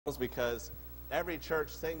because every church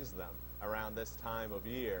sings them around this time of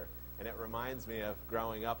year, and it reminds me of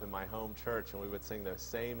growing up in my home church, and we would sing those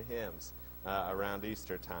same hymns around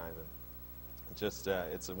Easter time. And just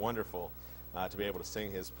it's wonderful to be able to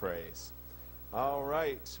sing His praise. All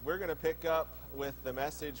right, we're going to pick up with the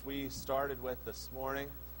message we started with this morning,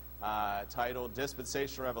 titled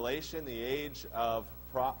Dispensational Revelation, the Age of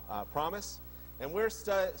Promise. And we're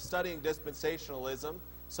studying dispensationalism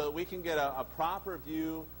so that we can get a proper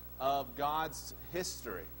view of God's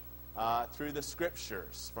history through the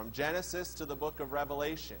Scriptures, from Genesis to the book of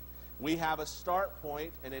Revelation. We have a start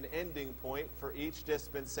point and an ending point for each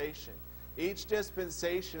dispensation. Each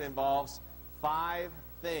dispensation involves 5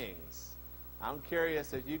 things. I'm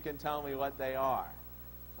curious if you can tell me what they are.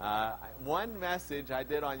 One message I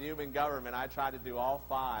did on human government, I tried to do all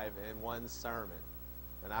 5 in one sermon.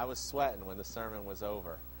 And I was sweating when the sermon was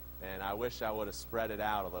over. And I wish I would have spread it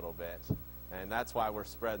out a little bit. And that's why we're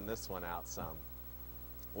spreading this one out some.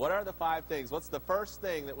 What are the 5 things? What's the first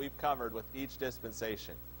thing that we've covered with each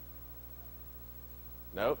dispensation?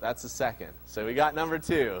 Nope, that's the second. So we got number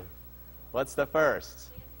 2. What's the first?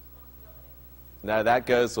 No, that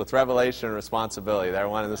goes with revelation and responsibility. They're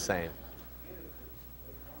one and the same.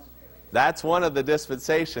 That's one of the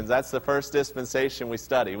dispensations. That's the first dispensation we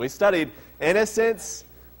studied. We studied innocence,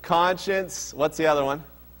 conscience. What's the other one?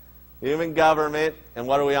 Human government. And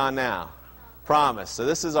what are we on now? Promise. So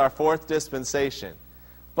this is our 4th dispensation.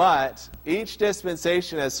 But each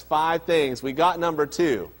dispensation has 5 things. We got number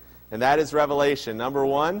 2, and that is revelation. Number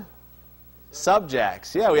 1,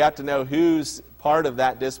 subjects. Yeah, we have to know who's part of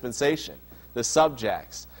that dispensation. The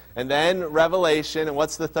subjects. And then revelation, and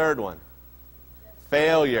what's the third one?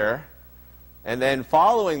 Failure. And then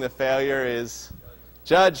following the failure is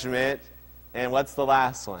judgment. And what's the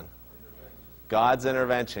last one? God's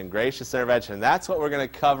intervention, gracious intervention. And that's what we're going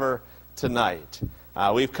to cover tonight.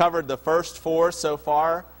 We've covered the first 4 so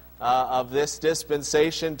far of this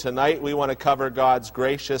dispensation. Tonight we want to cover God's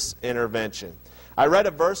gracious intervention. I read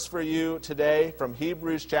a verse for you today from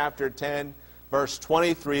Hebrews chapter 10, verse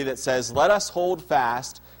 23 that says, "Let us hold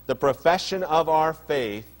fast the profession of our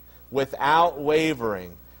faith without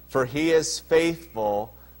wavering, for He is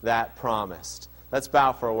faithful that promised." Let's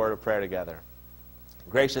bow for a word of prayer together.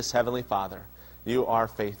 Gracious Heavenly Father, You are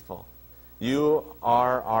faithful. You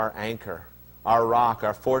are our anchor, our rock,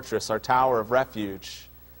 our fortress, our tower of refuge.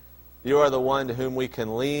 You are the one to whom we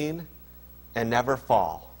can lean and never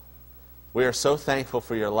fall. We are so thankful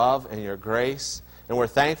for Your love and Your grace, and we're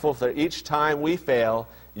thankful that each time we fail,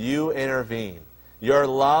 You intervene. Your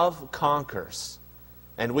love conquers.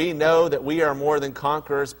 And we know that we are more than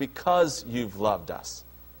conquerors because You've loved us.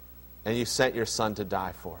 And You sent Your Son to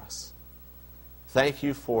die for us. Thank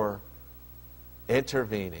You for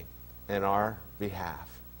intervening in our behalf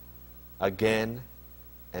again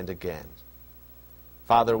and again.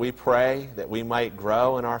 Father, we pray that we might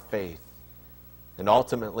grow in our faith and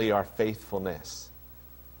ultimately our faithfulness.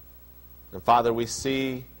 And Father, we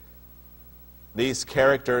see these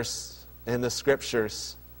characters in the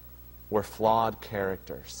Scriptures were flawed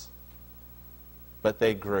characters. But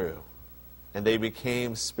they grew, and they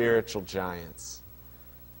became spiritual giants.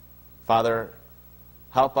 Father,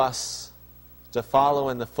 help us to follow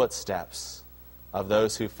in the footsteps of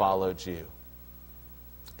those who followed You,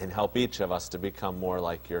 and help each of us to become more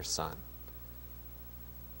like Your Son.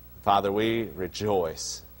 Father, we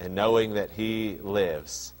rejoice in knowing that He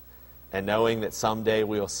lives, and knowing that someday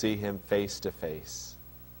we will see Him face to face.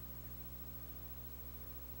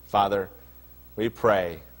 Father, we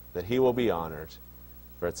pray that He will be honored,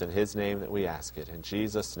 for it's in His name that we ask it. In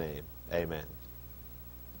Jesus' name, amen.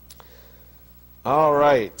 All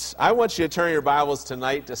right. I want you to turn your Bibles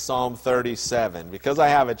tonight to Psalm 37. Because I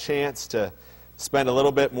have a chance to spend a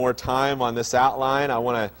little bit more time on this outline, I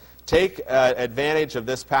want to take advantage of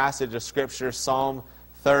this passage of Scripture, Psalm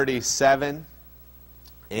 37.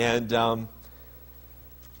 And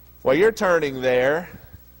while you're turning there,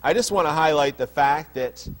 I just want to highlight the fact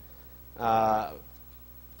that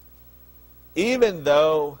even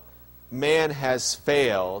though man has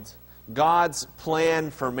failed, God's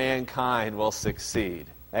plan for mankind will succeed.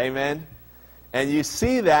 Amen? And you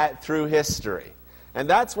see that through history. And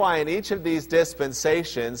that's why in each of these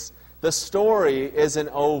dispensations, the story isn't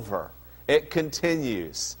over. It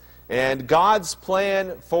continues. And God's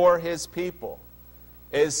plan for His people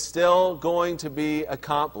is still going to be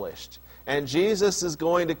accomplished. And Jesus is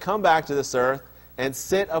going to come back to this earth and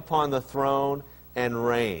sit upon the throne and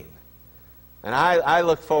reign. And I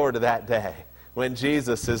look forward to that day when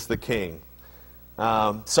Jesus is the King.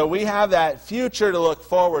 So we have that future to look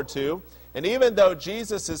forward to. And even though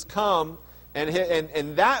Jesus has come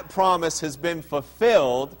and that promise has been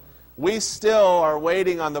fulfilled, we still are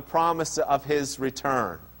waiting on the promise of his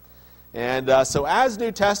return. And so as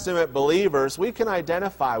New Testament believers, we can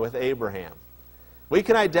identify with Abraham. We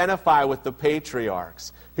can identify with the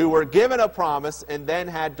patriarchs who were given a promise and then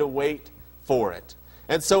had to wait for it.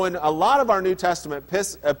 And so in a lot of our New Testament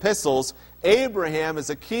epistles, Abraham is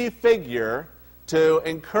a key figure to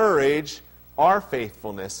encourage our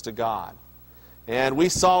faithfulness to God. And we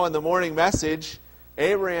saw in the morning message,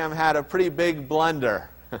 Abraham had a pretty big blunder.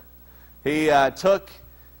 He took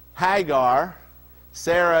Hagar,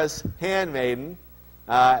 Sarah's handmaiden,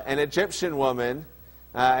 an Egyptian woman,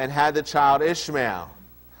 and had the child Ishmael.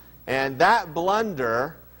 And that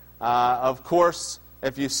blunder, of course,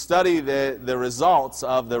 if you study the results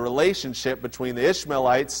of the relationship between the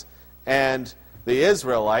Ishmaelites and the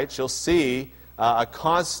Israelites, you'll see a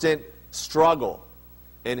constant struggle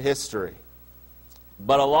in history.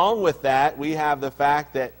 But along with that, we have the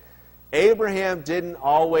fact that Abraham didn't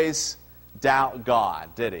always doubt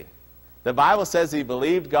God, did he? The Bible says he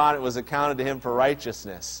believed God, it was accounted to him for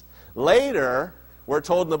righteousness. Later, we're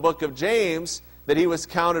told in the book of James that he was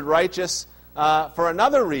counted righteous for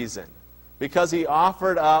another reason, because he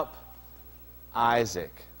offered up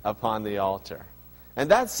Isaac upon the altar. And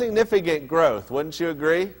that's significant growth, wouldn't you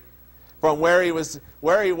agree? From where he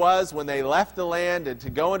was when they left the land and to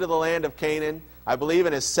go into the land of Canaan, I believe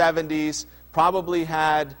in his 70s, probably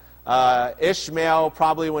had Ishmael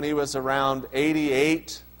probably when he was around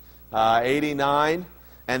 88, 89.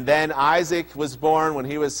 And then Isaac was born when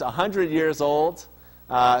he was 100 years old.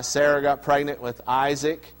 Sarah got pregnant with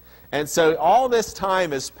Isaac. And so all this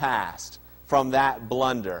time has passed from that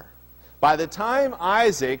blunder. By the time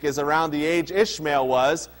Isaac is around the age Ishmael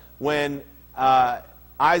was when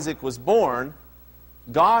Isaac was born,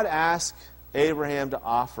 God asked Abraham to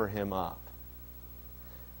offer him up.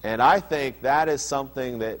 And I think that is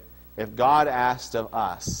something that if God asked of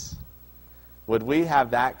us, would we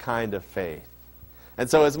have that kind of faith? And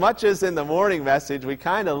so as much as in the morning message we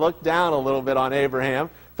kind of look down a little bit on Abraham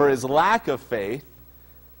for his lack of faith,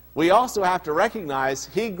 we also have to recognize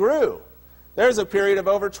he grew. There's a period of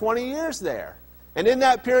over 20 years there. And in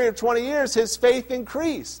that period of 20 years, his faith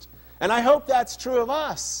increased. And I hope that's true of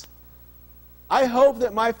us. I hope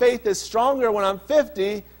that my faith is stronger when I'm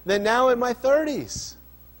 50 than now in my 30s.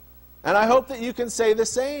 And I hope that you can say the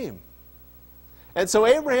same. And so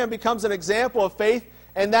Abraham becomes an example of faith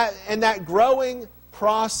and that growing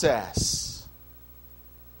process.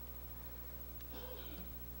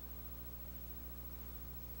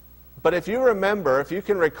 But if you remember, if you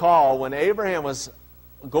can recall, when Abraham was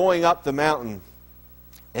going up the mountain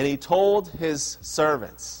and he told his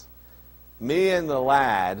servants, "Me and the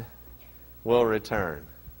lad will return."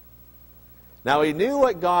 Now he knew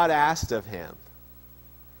what God asked of him.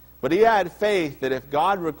 But he had faith that if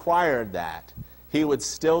God required that, he would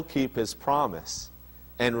still keep his promise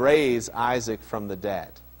and raise Isaac from the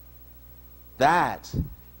dead. That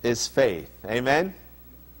is faith. Amen?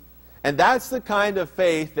 And that's the kind of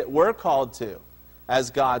faith that we're called to as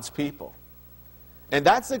God's people. And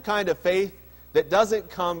that's the kind of faith that doesn't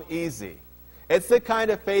come easy. It's the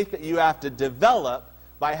kind of faith that you have to develop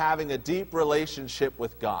by having a deep relationship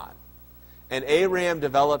with God. And Abraham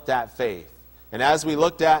developed that faith. And as we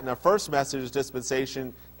looked at in our first message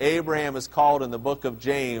dispensation, Abraham is called in the book of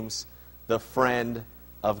James the friend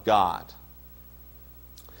of God.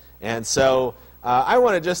 And so I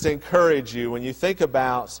want to just encourage you when you think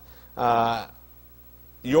about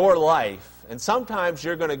your life, and sometimes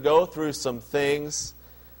you're going to go through some things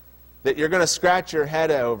that you're going to scratch your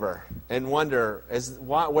head over and wonder,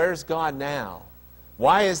 where's God now?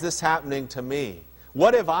 Why is this happening to me?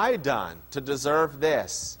 What have I done to deserve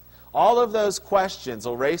this? All of those questions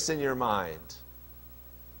will race in your mind.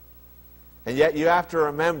 And yet you have to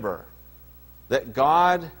remember that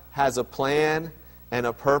God has a plan and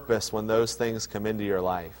a purpose when those things come into your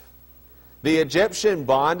life. The Egyptian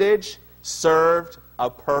bondage served a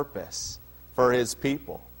purpose for his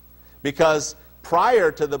people. Because prior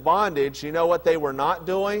to the bondage, you know what they were not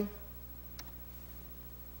doing?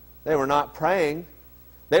 They were not praying.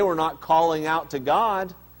 They were not calling out to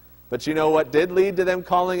God. But you know what did lead to them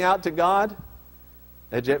calling out to God?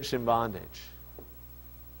 Egyptian bondage.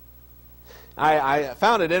 I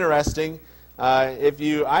found it interesting.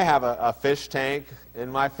 I have a fish tank,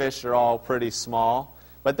 and my fish are all pretty small.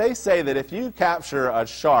 But they say that if you capture a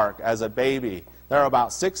shark as a baby, they're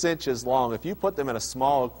about 6 inches long. If you put them in a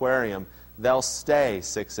small aquarium, they'll stay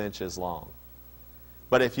 6 inches long.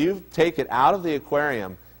 But if you take it out of the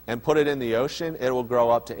aquarium and put it in the ocean, it will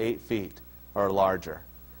grow up to 8 feet or larger,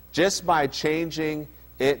 just by changing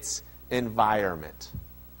its environment.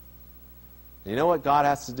 You know what God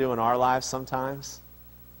has to do in our lives sometimes?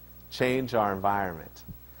 Change our environment.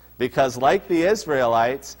 Because like the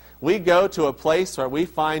Israelites, we go to a place where we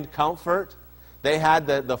find comfort. They had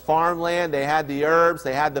the farmland, they had the herbs,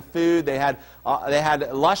 they had the food, they had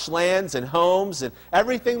lush lands and homes and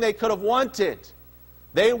everything they could have wanted.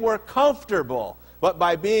 They were comfortable, but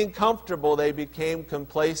by being comfortable, they became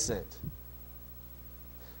complacent.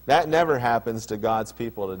 That never happens to God's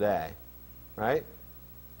people today, right?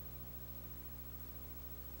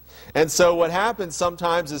 And so what happens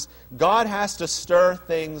sometimes is God has to stir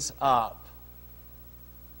things up.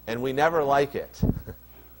 And we never like it.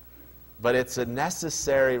 But it's a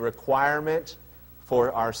necessary requirement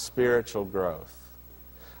for our spiritual growth.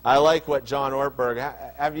 I like what John Ortberg...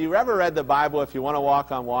 Have you ever read the Bible, If You Want to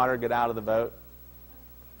Walk on Water, Get Out of the Boat?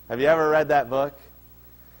 Have you ever read that book?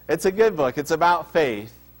 It's a good book. It's about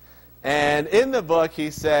faith. And in the book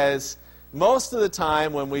he says, most of the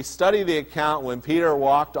time when we study the account when Peter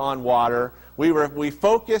walked on water, we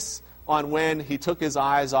focus on when he took his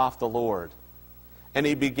eyes off the Lord. And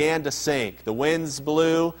he began to sink. The winds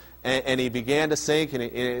blew, and he began to sink, and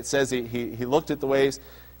it says he looked at the waves.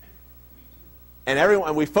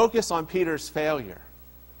 And we focus on Peter's failure.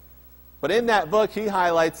 But in that book, he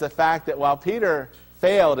highlights the fact that while Peter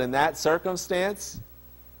failed in that circumstance,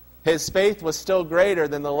 his faith was still greater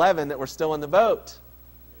than the 11 that were still in the boat.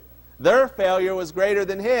 Their failure was greater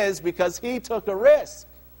than his because he took a risk.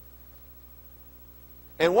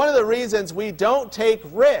 And one of the reasons we don't take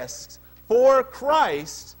risks for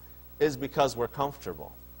Christ is because we're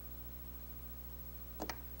comfortable.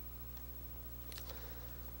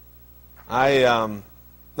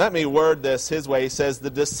 Let me word this his way. He says, the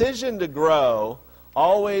decision to grow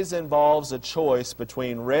always involves a choice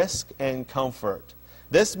between risk and comfort.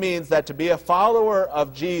 This means that to be a follower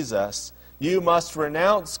of Jesus, you must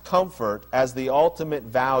renounce comfort as the ultimate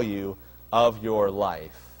value of your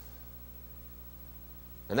life.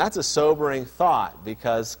 And that's a sobering thought,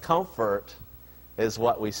 because comfort is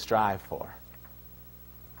what we strive for.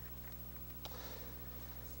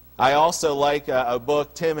 I also like a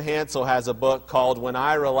book. Tim Hansel has a book called When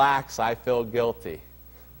I Relax, I Feel Guilty.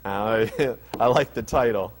 I like the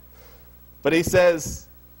title. But he says,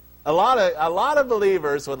 a lot of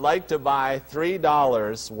believers would like to buy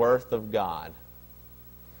 $3 worth of God.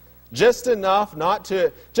 Just enough not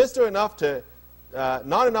to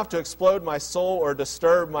explode my soul or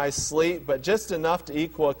disturb my sleep, but just enough to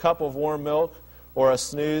equal a cup of warm milk or a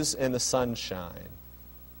snooze in the sunshine.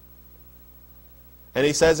 And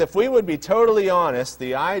he says, if we would be totally honest,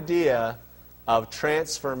 the idea of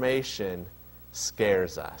transformation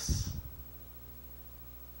scares us.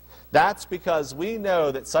 That's because we know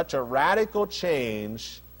that such a radical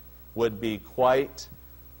change would be quite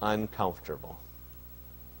uncomfortable.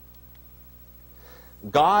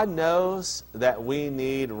 God knows that we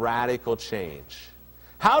need radical change.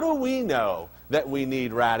 How do we know that we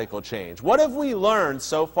need radical change? What have we learned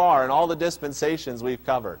so far in all the dispensations we've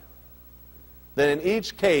covered? That in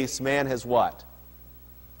each case, man has what?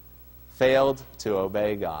 Failed to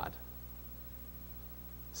obey God.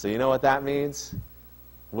 So you know what that means?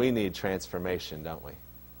 We need transformation, don't we?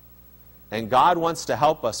 And God wants to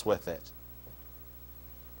help us with it.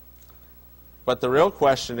 But the real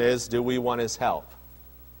question is, do we want His help?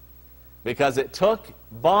 Because it took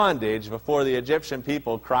bondage before the Egyptian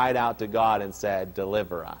people cried out to God and said,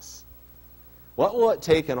 deliver us. What will it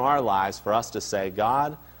take in our lives for us to say,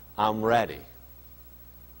 God, I'm ready.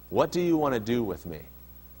 What do you want to do with me?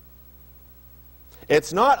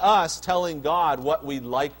 It's not us telling God what we'd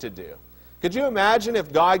like to do. Could you imagine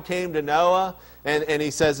if God came to Noah and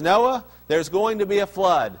he says, Noah, there's going to be a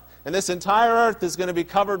flood, and this entire earth is going to be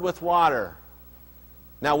covered with water.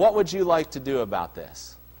 Now, what would you like to do about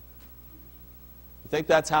this? You think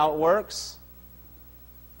that's how it works?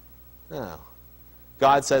 No.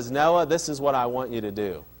 God says, Noah, this is what I want you to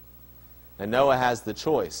do. And Noah has the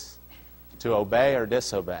choice to obey or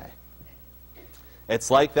disobey. It's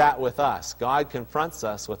like that with us. God confronts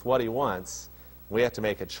us with what He wants. We have to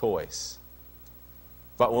make a choice.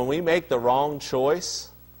 But when we make the wrong choice,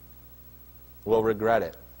 we'll regret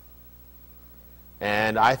it.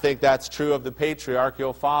 And I think that's true of the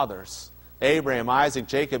patriarchal fathers. Abraham, Isaac,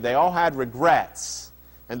 Jacob, they all had regrets.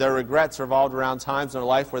 And their regrets revolved around times in their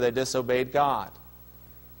life where they disobeyed God.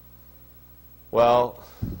 Well,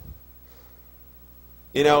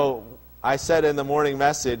 you know, I said in the morning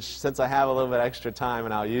message, since I have a little bit extra time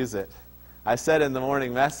and I'll use it, I said in the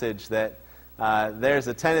morning message that there's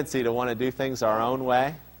a tendency to want to do things our own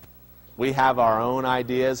way. We have our own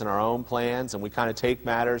ideas and our own plans, and we kind of take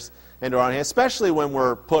matters into our own hands, especially when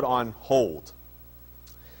we're put on hold.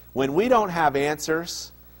 When we don't have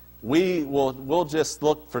answers, we'll just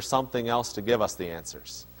look for something else to give us the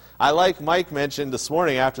answers. I like Mike mentioned this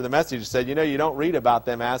morning after the message, he said, you know, you don't read about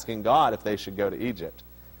them asking God if they should go to Egypt.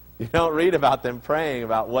 You don't read about them praying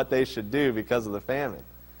about what they should do because of the famine.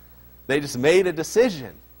 They just made a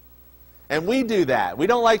decision. And we do that. We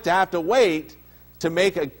don't like to have to wait to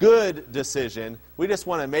make a good decision. We just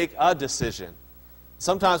want to make a decision.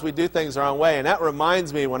 Sometimes we do things our own way. And that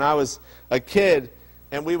reminds me when I was a kid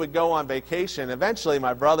and we would go on vacation. Eventually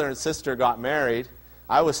my brother and sister got married.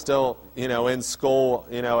 I was still, in school,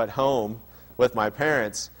 at home with my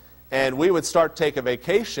parents. And we would start to take a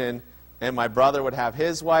vacation, and my brother would have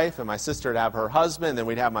his wife, and my sister would have her husband, and then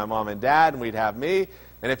we'd have my mom and dad, and we'd have me.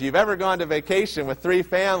 And if you've ever gone to vacation with 3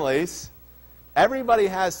 families, everybody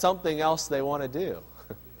has something else they want to do,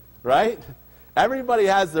 right? Everybody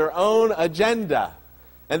has their own agenda.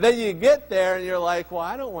 And then you get there, and you're like, well,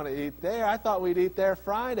 I don't want to eat there. I thought we'd eat there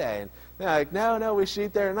Friday. And they're like, no, we should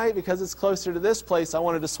eat there tonight because it's closer to this place. I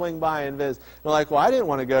wanted to swing by and visit. They're like, well, I didn't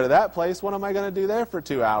want to go to that place. What am I going to do there for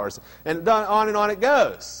 2 hours? And on it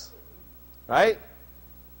goes, right?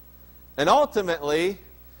 And ultimately,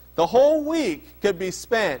 the whole week could be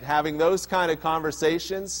spent having those kind of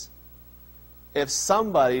conversations if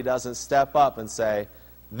somebody doesn't step up and say,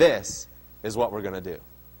 this is what we're going to do.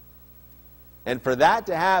 And for that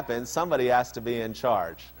to happen, somebody has to be in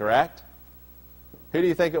charge, correct? Who do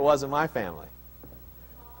you think it was in my family?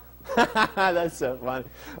 That's so funny.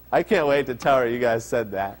 I can't wait to tell her you guys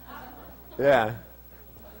said that. Yeah.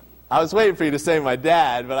 I was waiting for you to say my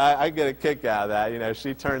dad, but I get a kick out of that.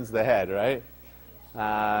 She turns the head,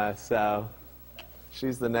 right? So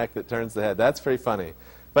she's the neck that turns the head. That's pretty funny.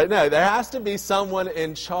 But no, there has to be someone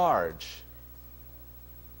in charge.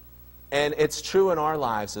 And it's true in our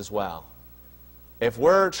lives as well. If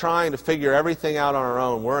we're trying to figure everything out on our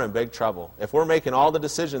own, we're in big trouble. If we're making all the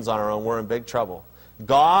decisions on our own, we're in big trouble.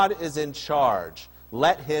 God is in charge.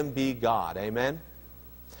 Let Him be God. Amen?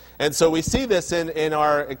 And so we see this in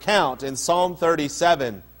our account in Psalm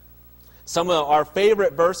 37. Some of our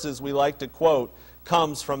favorite verses we like to quote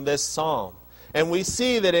comes from this psalm. And we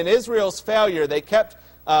see that in Israel's failure, they kept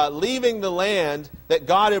leaving the land that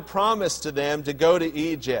God had promised to them to go to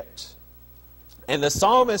Egypt. And the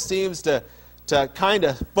psalmist seems to kind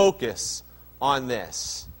of focus on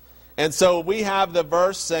this. And so we have the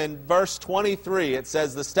verse in verse 23. It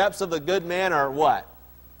says, the steps of the good man are what?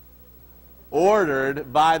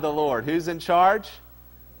 Ordered by the Lord. Who's in charge?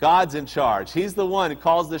 God's in charge. He's the one who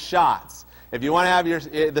calls the shots. If you want to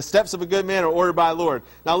have the steps of a good man are ordered by the Lord.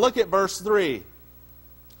 Now look at verse 3.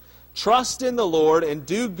 Trust in the Lord and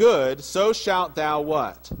do good, so shalt thou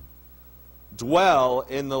what? Dwell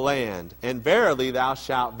in the land, and verily thou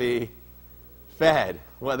shalt be fed.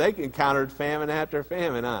 Well, they encountered famine after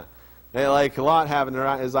famine, huh? They, like Lot, having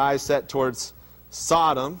his eyes set towards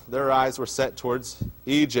Sodom, their eyes were set towards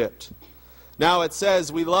Egypt. Now it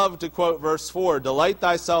says, we love to quote verse 4, delight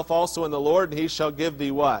thyself also in the Lord, and He shall give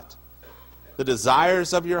thee what? The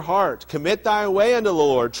desires of your heart. Commit thy way unto the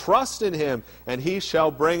Lord, trust in Him, and He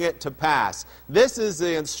shall bring it to pass. This is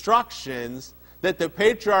the instructions that the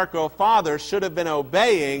patriarchal fathers should have been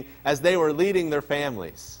obeying as they were leading their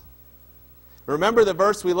families. Remember the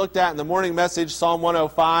verse we looked at in the morning message, Psalm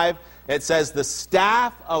 105? It says, the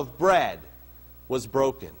staff of bread was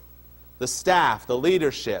broken. The staff, the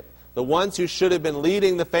leadership, the ones who should have been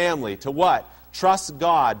leading the family to what? Trust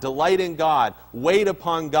God, delight in God, wait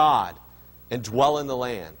upon God, and dwell in the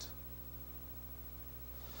land.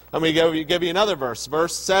 Let me give you another verse.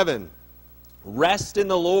 Verse 7. Rest in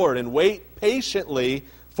the Lord and wait patiently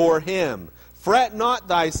for Him. Fret not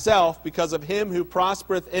thyself because of him who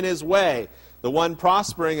prospereth in his way. The one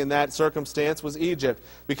prospering in that circumstance was Egypt,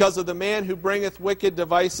 because of the man who bringeth wicked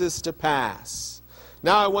devices to pass.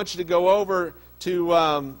 Now I want you to go over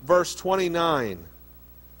to verse 29.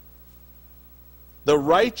 The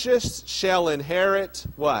righteous shall inherit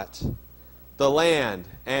what? The land,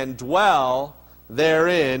 and dwell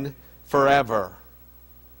therein forever.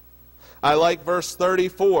 I like verse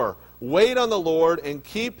 34. Wait on the Lord and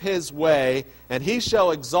keep His way, and He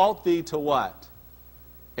shall exalt thee to what?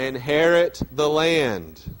 Inherit the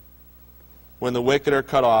land. When the wicked are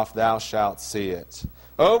cut off, thou shalt see it.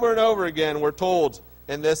 Over and over again we're told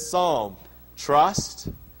in this psalm, trust,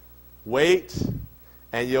 wait,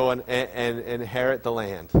 and you'll inherit the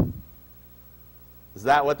land. Is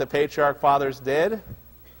that what the patriarch fathers did?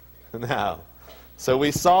 No. So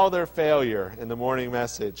we saw their failure in the morning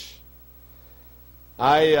message.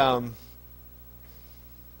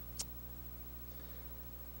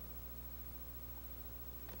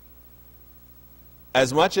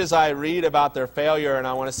 As much as I read about their failure and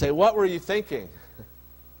I want to say, what were you thinking?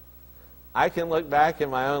 I can look back in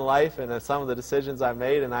my own life and some of the decisions I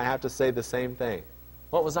made, and I have to say the same thing.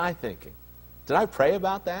 What was I thinking? Did I pray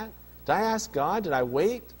about that? Did I ask God? Did I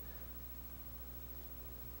wait?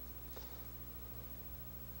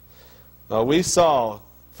 Well, we saw,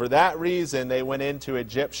 for that reason, they went into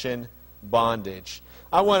Egyptian bondage.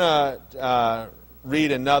 I want to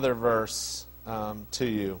read another verse to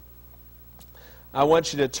you. I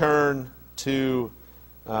want you to turn to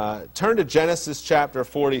Genesis chapter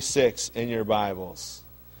 46 in your Bibles.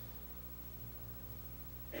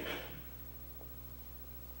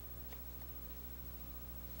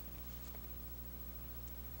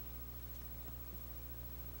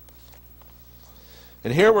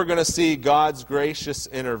 And here we're going to see God's gracious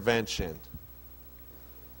intervention.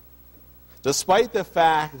 Despite the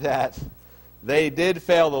fact that they did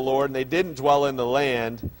fail the Lord and they didn't dwell in the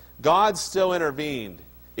land, God still intervened.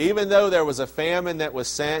 Even though there was a famine that was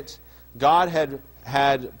sent, God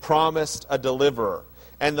had promised a deliverer.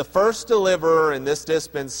 And the first deliverer in this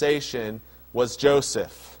dispensation was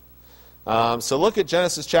Joseph. So look at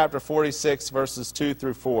Genesis chapter 46, verses 2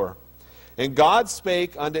 through 4. And God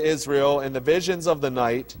spake unto Israel in the visions of the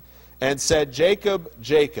night, and said, Jacob,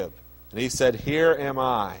 Jacob. And he said, Here am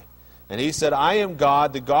I. And he said, I am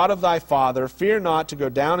God, the God of thy father. Fear not to go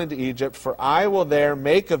down into Egypt, for I will there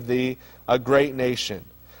make of thee a great nation.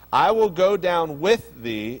 I will go down with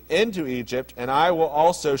thee into Egypt, and I will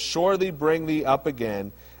also surely bring thee up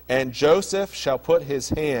again, and Joseph shall put his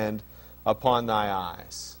hand upon thy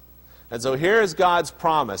eyes. And so here is God's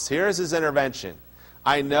promise. Here is his intervention.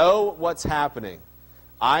 I know what's happening.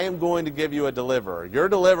 I am going to give you a deliverer. Your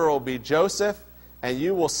deliverer will be Joseph, and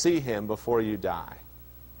you will see him before you die.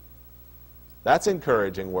 That's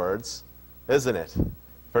encouraging words, isn't it,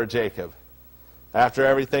 for Jacob? After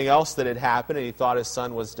everything else that had happened, and he thought his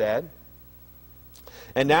son was dead.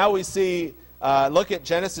 And now we see, look at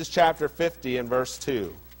Genesis chapter 50 and verse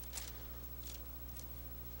 2.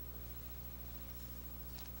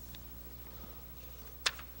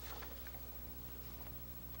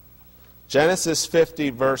 Genesis 50,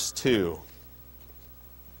 verse 2.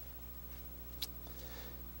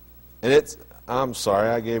 And I'm sorry,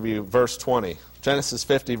 I gave you verse 20. Genesis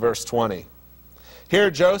 50, verse 20. Here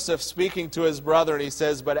Joseph speaking to his brother, and he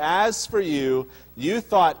says, But as for you, you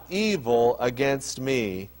thought evil against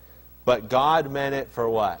me, but God meant it for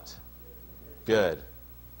what? Good.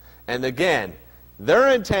 And again,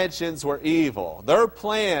 their intentions were evil. Their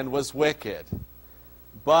plan was wicked.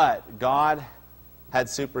 But God had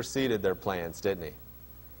superseded their plans, didn't he?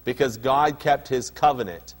 Because God kept his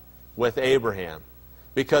covenant with Abraham.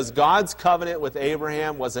 Because God's covenant with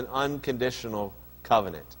Abraham was an unconditional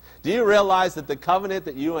covenant. Do you realize that the covenant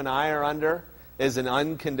that you and I are under is an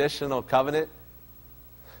unconditional covenant?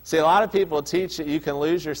 See, a lot of people teach that you can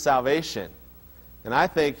lose your salvation. And I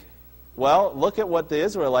think, well, look at what the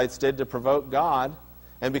Israelites did to provoke God.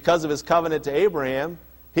 And because of his covenant to Abraham,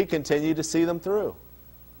 he continued to see them through.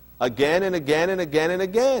 Again and again and again and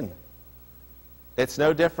again. It's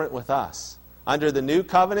no different with us. Under the new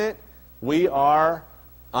covenant, we are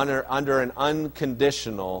under an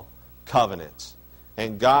unconditional covenant.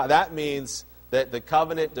 And God, that means that the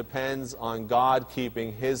covenant depends on God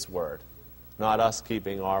keeping his word, not us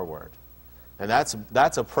keeping our word. And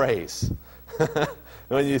that's a praise.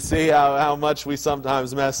 When you see how much we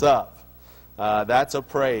sometimes mess up, that's a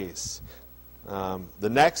praise. The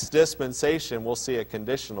next dispensation, we'll see a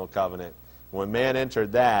conditional covenant. When man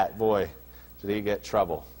entered that, boy, did he get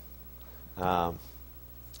trouble.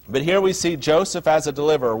 But here we see Joseph as a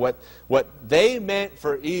deliverer. What they meant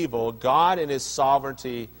for evil, God in his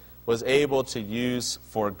sovereignty was able to use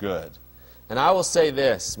for good. And I will say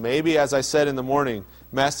this, maybe as I said in the morning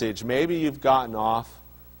message, maybe you've gotten off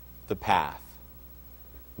the path.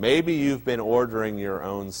 Maybe you've been ordering your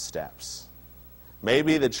own steps.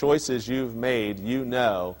 Maybe the choices you've made, you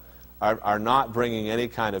know, are not bringing any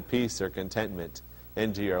kind of peace or contentment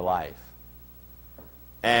into your life.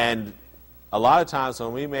 And a lot of times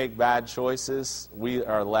when we make bad choices, we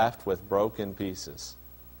are left with broken pieces.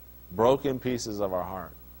 Broken pieces of our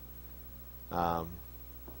heart.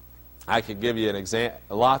 I could give you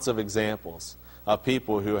lots of examples of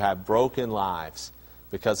people who have broken lives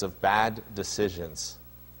because of bad decisions.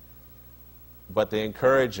 But the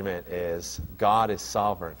encouragement is God is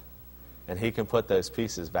sovereign, and he can put those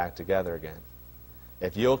pieces back together again.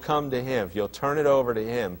 If you'll come to him, if you'll turn it over to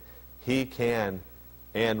him, he can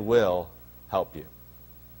and will help you.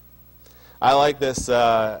 I like this,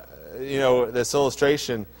 this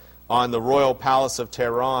illustration on the royal palace of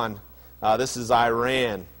Tehran. This is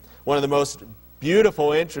Iran. One of the most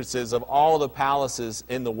beautiful entrances of all the palaces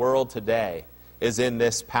in the world today is in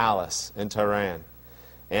this palace in Tehran.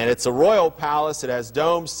 And it's a royal palace. It has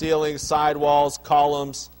domes, ceilings, sidewalls,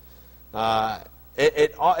 columns.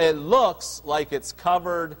 It looks like it's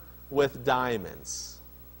covered with diamonds,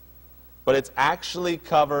 but it's actually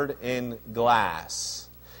covered in glass.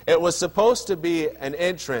 It was supposed to be an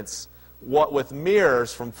entrance with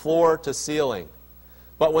mirrors from floor to ceiling.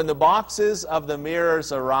 But when the boxes of the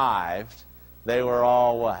mirrors arrived, they were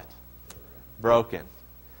all what? Broken.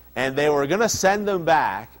 And they were going to send them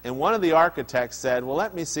back, and one of the architects said, well,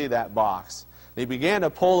 let me see that box. And he began to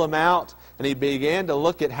pull them out, and he began to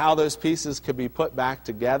look at how those pieces could be put back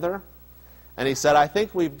together. And he said, I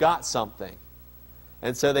think we've got something.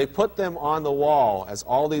 And so they put them on the wall as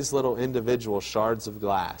all these little individual shards of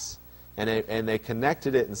glass. And they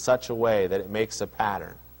connected it in such a way that it makes a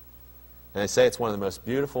pattern. And they say it's one of the most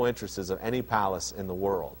beautiful entrances of any palace in the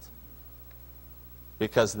world.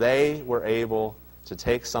 Because they were able to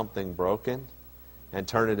take something broken and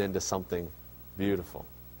turn it into something beautiful.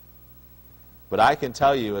 But I can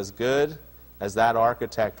tell you, as good as that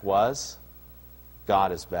architect was,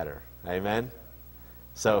 God is better. Amen?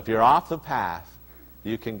 So if you're off the path,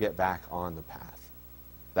 you can get back on the path.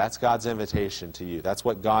 That's God's invitation to you. That's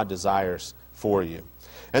what God desires for you.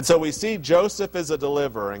 And so we see Joseph as a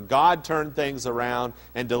deliverer, and God turned things around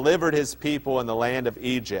and delivered his people in the land of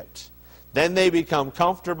Egypt. Then they become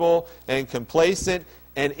comfortable and complacent,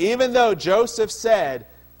 and even though Joseph said,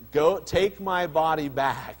 go take my body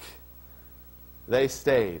back, they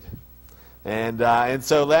stayed. And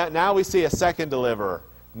so now we see a second deliverer,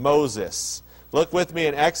 Moses. Look with me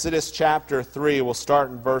in Exodus chapter 3. We'll start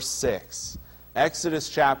in verse 6. Exodus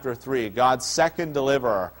chapter 3, God's second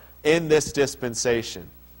deliverer in this dispensation.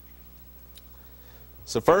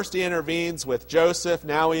 So first he intervenes with Joseph,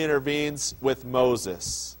 now he intervenes with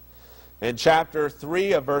Moses. In chapter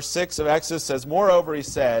 3 of verse 6 of Exodus says, moreover he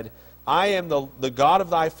said, I am the God of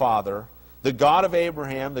thy father, the God of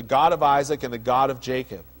Abraham, the God of Isaac, and the God of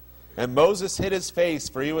Jacob. And Moses hid his face,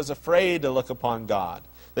 for he was afraid to look upon God.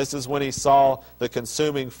 This is when he saw the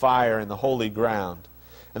consuming fire in the holy ground.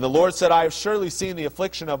 And the Lord said, I have surely seen the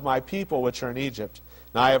affliction of my people which are in Egypt,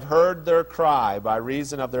 and I have heard their cry by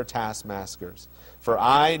reason of their taskmasters, for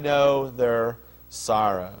I know their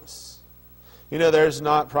sorrows. You know,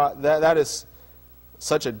 that is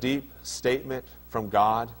such a deep statement from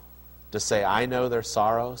God to say, I know their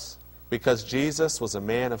sorrows, because Jesus was a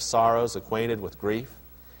man of sorrows, acquainted with grief.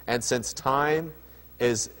 And since time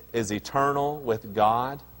is eternal with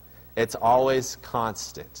God, it's always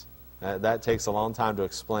constant. That takes a long time to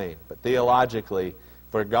explain. But theologically,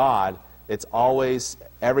 for God, it's always,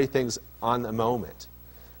 everything's on the moment.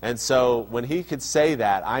 And so when he could say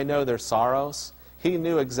that, I know their sorrows, he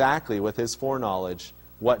knew exactly with his foreknowledge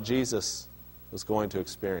what Jesus was going to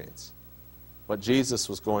experience, what Jesus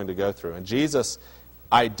was going to go through. And Jesus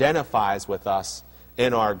identifies with us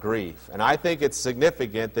in our grief. And I think it's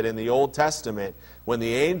significant that in the Old Testament, when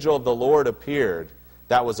the angel of the Lord appeared,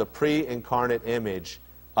 that was a pre-incarnate image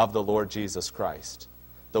of the Lord Jesus Christ,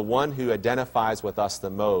 the one who identifies with us the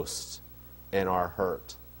most in our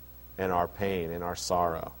hurt, in our pain, in our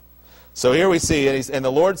sorrow. So here we see, and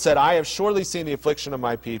the Lord said, I have surely seen the affliction of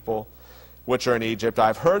my people which are in Egypt. I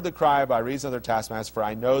have heard the cry by reason of their taskmasters, for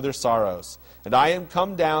I know their sorrows. And I am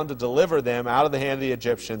come down to deliver them out of the hand of the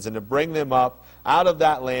Egyptians, and to bring them up out of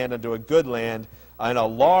that land unto a good land, and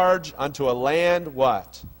unto a land,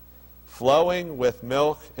 what? Flowing with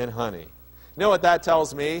milk and honey. You know what that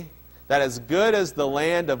tells me? That as good as the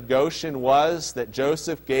land of Goshen was that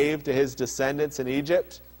Joseph gave to his descendants in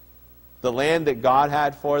Egypt, the land that God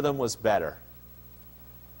had for them was better.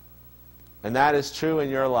 And that is true in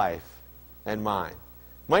your life and mine.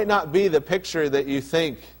 Might not be the picture that you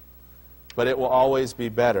think, but it will always be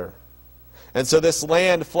better. And so this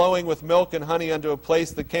land flowing with milk and honey unto a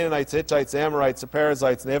place the Canaanites, Hittites, Amorites, the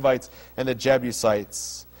Perizzites, the Hivites, and the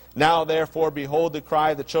Jebusites. Now therefore, behold, the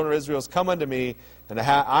cry of the children of Israel has come unto me, and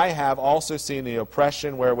I have also seen the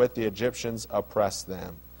oppression wherewith the Egyptians oppress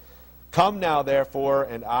them. Come now therefore,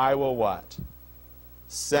 and I will what?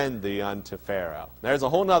 Send thee unto Pharaoh. There's a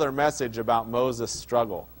whole other message about Moses'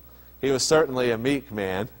 struggle. He was certainly a meek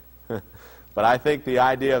man, but I think the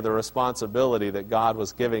idea of the responsibility that God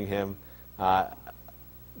was giving him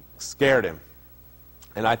scared him.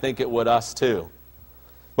 And I think it would us too.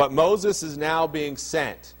 But Moses is now being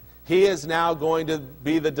sent. He is now going to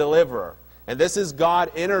be the deliverer. And this is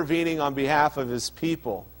God intervening on behalf of his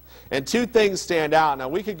people. And two things stand out. Now,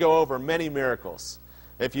 we could go over many miracles.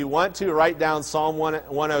 If you want to, write down Psalm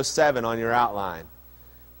 107 on your outline.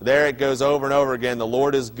 There it goes over and over again. The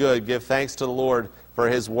Lord is good. Give thanks to the Lord for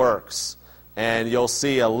his works. And you'll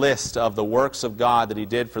see a list of the works of God that he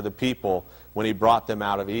did for the people when he brought them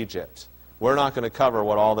out of Egypt. We're not going to cover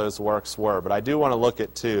what all those works were, but I do want to look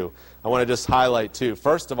at two. I want to just highlight two.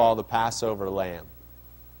 First of all, the Passover lamb.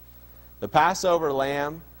 The Passover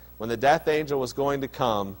lamb, when the death angel was going to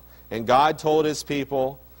come, and God told his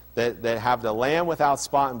people that have the lamb without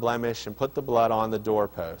spot and blemish and put the blood on the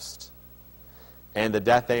doorpost, and the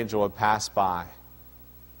death angel would pass by.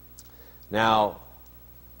 Now,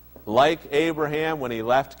 like Abraham when he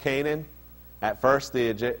left Canaan, at first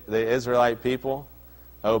the Israelite people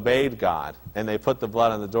obeyed God, and they put the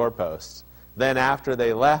blood on the doorpost. Then after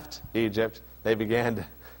they left Egypt, they began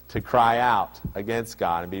to cry out against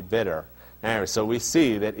God and be bitter. Anyway, so we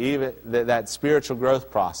see that even that spiritual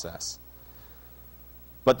growth process.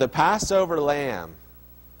 But the Passover lamb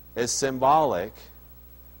is symbolic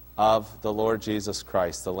of the Lord Jesus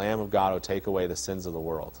Christ, the Lamb of God who will take away the sins of the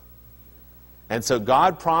world. And so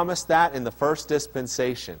God promised that in the first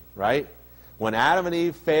dispensation, right? When Adam and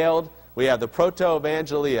Eve failed, we have the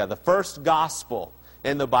proto-evangelia, the first gospel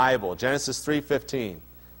in the Bible, Genesis 3:15.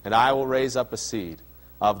 And I will raise up a seed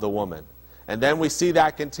of the woman. And then we see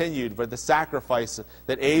that continued with the sacrifice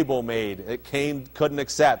that Abel made that Cain couldn't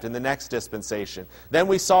accept in the next dispensation. Then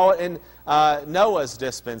we saw it in Noah's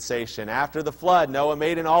dispensation. After the flood, Noah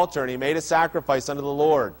made an altar and he made a sacrifice unto the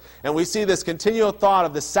Lord. And we see this continual thought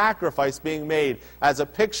of the sacrifice being made as a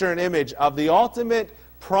picture and image of the ultimate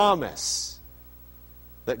promise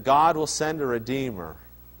that God will send a Redeemer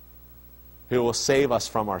who will save us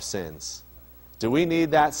from our sins. Do we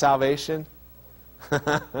need that salvation?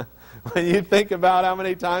 When you think about how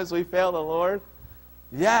many times we fail the Lord,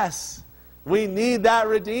 yes, we need that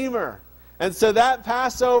Redeemer. And so that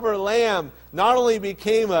Passover lamb not only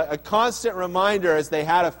became a constant reminder as they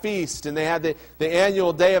had a feast and they had the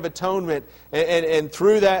annual Day of Atonement, and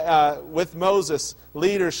through that, with Moses'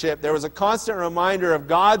 leadership, there was a constant reminder of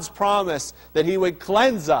God's promise that he would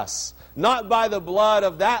cleanse us, not by the blood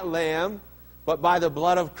of that lamb, but by the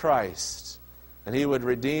blood of Christ. And he would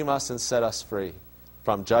redeem us and set us free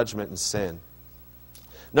from judgment and sin.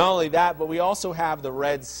 Not only that, but we also have the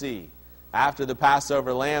Red Sea. After the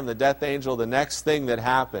Passover lamb, the death angel, the next thing that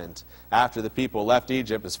happened after the people left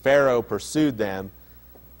Egypt is Pharaoh pursued them,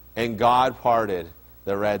 and God parted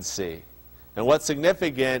the Red Sea. And what's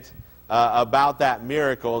significant about that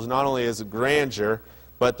miracle is not only its grandeur,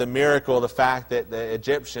 but the miracle, the fact that the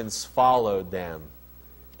Egyptians followed them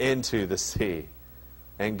into the sea,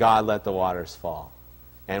 and God let the waters fall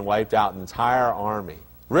and wiped out an entire army,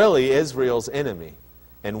 really Israel's enemy,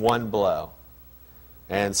 in one blow.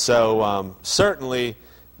 And so certainly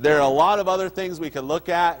there are a lot of other things we could look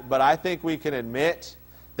at, but I think we can admit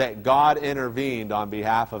that God intervened on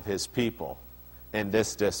behalf of his people in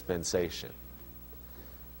this dispensation.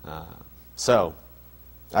 So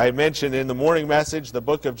I mentioned in the morning message, the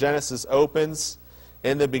book of Genesis opens,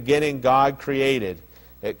 in the beginning God created.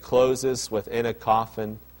 It closes within a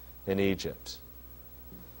coffin in Egypt.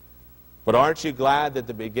 But aren't you glad that at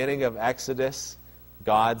the beginning of Exodus,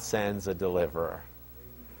 God sends a deliverer?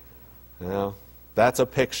 You know, that's a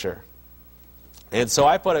picture. And so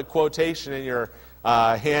I put a quotation in your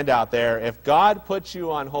handout there. If God puts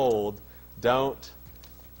you on hold, don't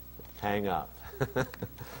hang up.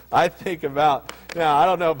 I think about, now I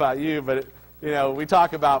don't know about you, but we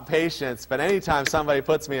talk about patience, but anytime somebody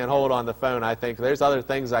puts me on hold on the phone, I think there's other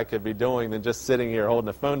things I could be doing than just sitting here holding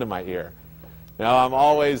the phone to my ear. I'm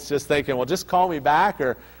always just thinking, well, just call me back,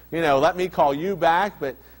 or, let me call you back,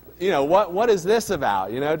 but, what is this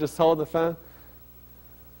about? Just hold the phone.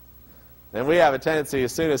 And we have a tendency,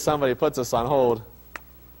 as soon as somebody puts us on hold,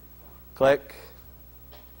 click.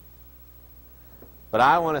 But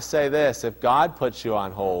I want to say this, if God puts you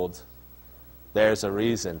on hold, there's a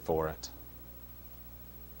reason for it.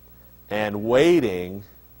 And waiting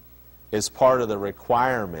is part of the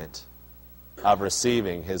requirement of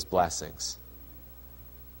receiving his blessings.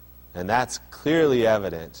 And that's clearly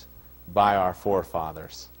evident by our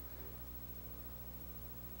forefathers.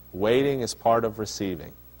 Waiting is part of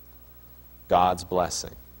receiving God's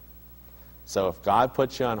blessing. So if God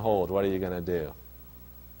puts you on hold, what are you going to do?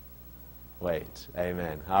 Wait.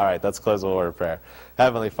 Amen. All right, let's close with a word of prayer.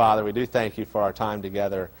 Heavenly Father, we do thank you for our time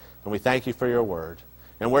together, and we thank you for your word.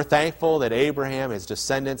 And we're thankful that Abraham, his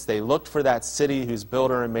descendants, they looked for that city whose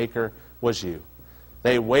builder and maker was you.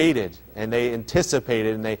 They waited, and they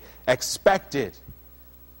anticipated, and they expected,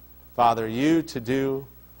 Father, you to do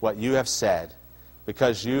what you have said,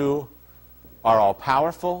 because you are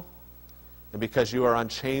all-powerful, and because you are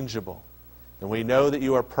unchangeable. And we know that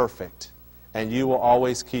you are perfect, and you will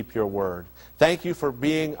always keep your word. Thank you for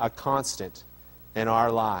being a constant in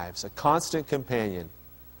our lives, a constant companion,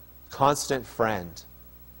 constant friend.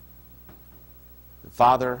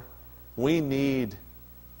 Father, we need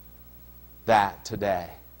that today.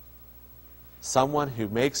 Someone who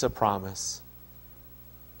makes a promise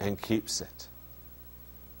and keeps it.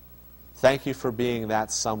 Thank you for being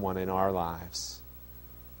that someone in our lives.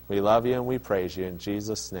 We love you and we praise you in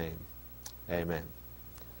Jesus' name. Amen.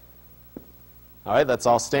 All right, let's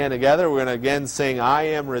all stand together. We're going to again sing, I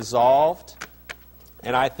Am Resolved.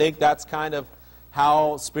 And I think that's kind of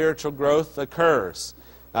how spiritual growth occurs.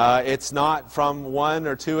 It's not from one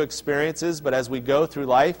or two experiences, but as we go through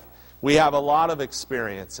life, we have a lot of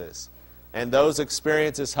experiences. And those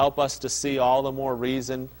experiences help us to see all the more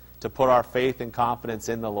reason to put our faith and confidence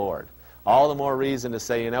in the Lord. All the more reason to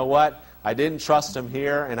say, you know what? I didn't trust Him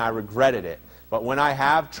here and I regretted it. But when I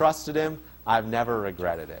have trusted Him, I've never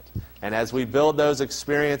regretted it. And as we build those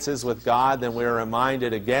experiences with God, then we're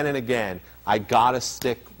reminded again and again, I got to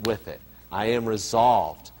stick with it. I am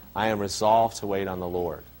resolved. I am resolved to wait on the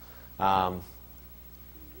Lord. The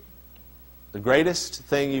greatest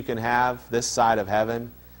thing you can have this side of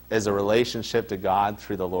heaven is a relationship to God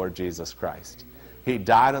through the Lord Jesus Christ. He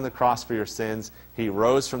died on the cross for your sins. He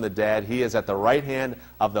rose from the dead. He is at the right hand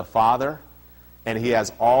of the Father, and He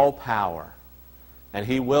has all power. And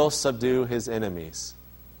He will subdue His enemies.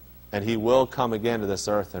 And He will come again to this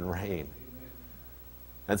earth and reign.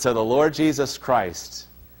 And so the Lord Jesus Christ,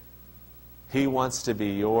 He wants to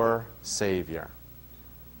be your Savior.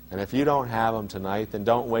 And if you don't have Him tonight, then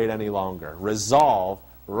don't wait any longer. Resolve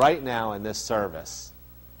right now in this service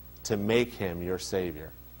to make Him your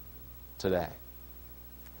Savior today.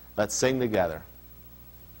 Let's sing together.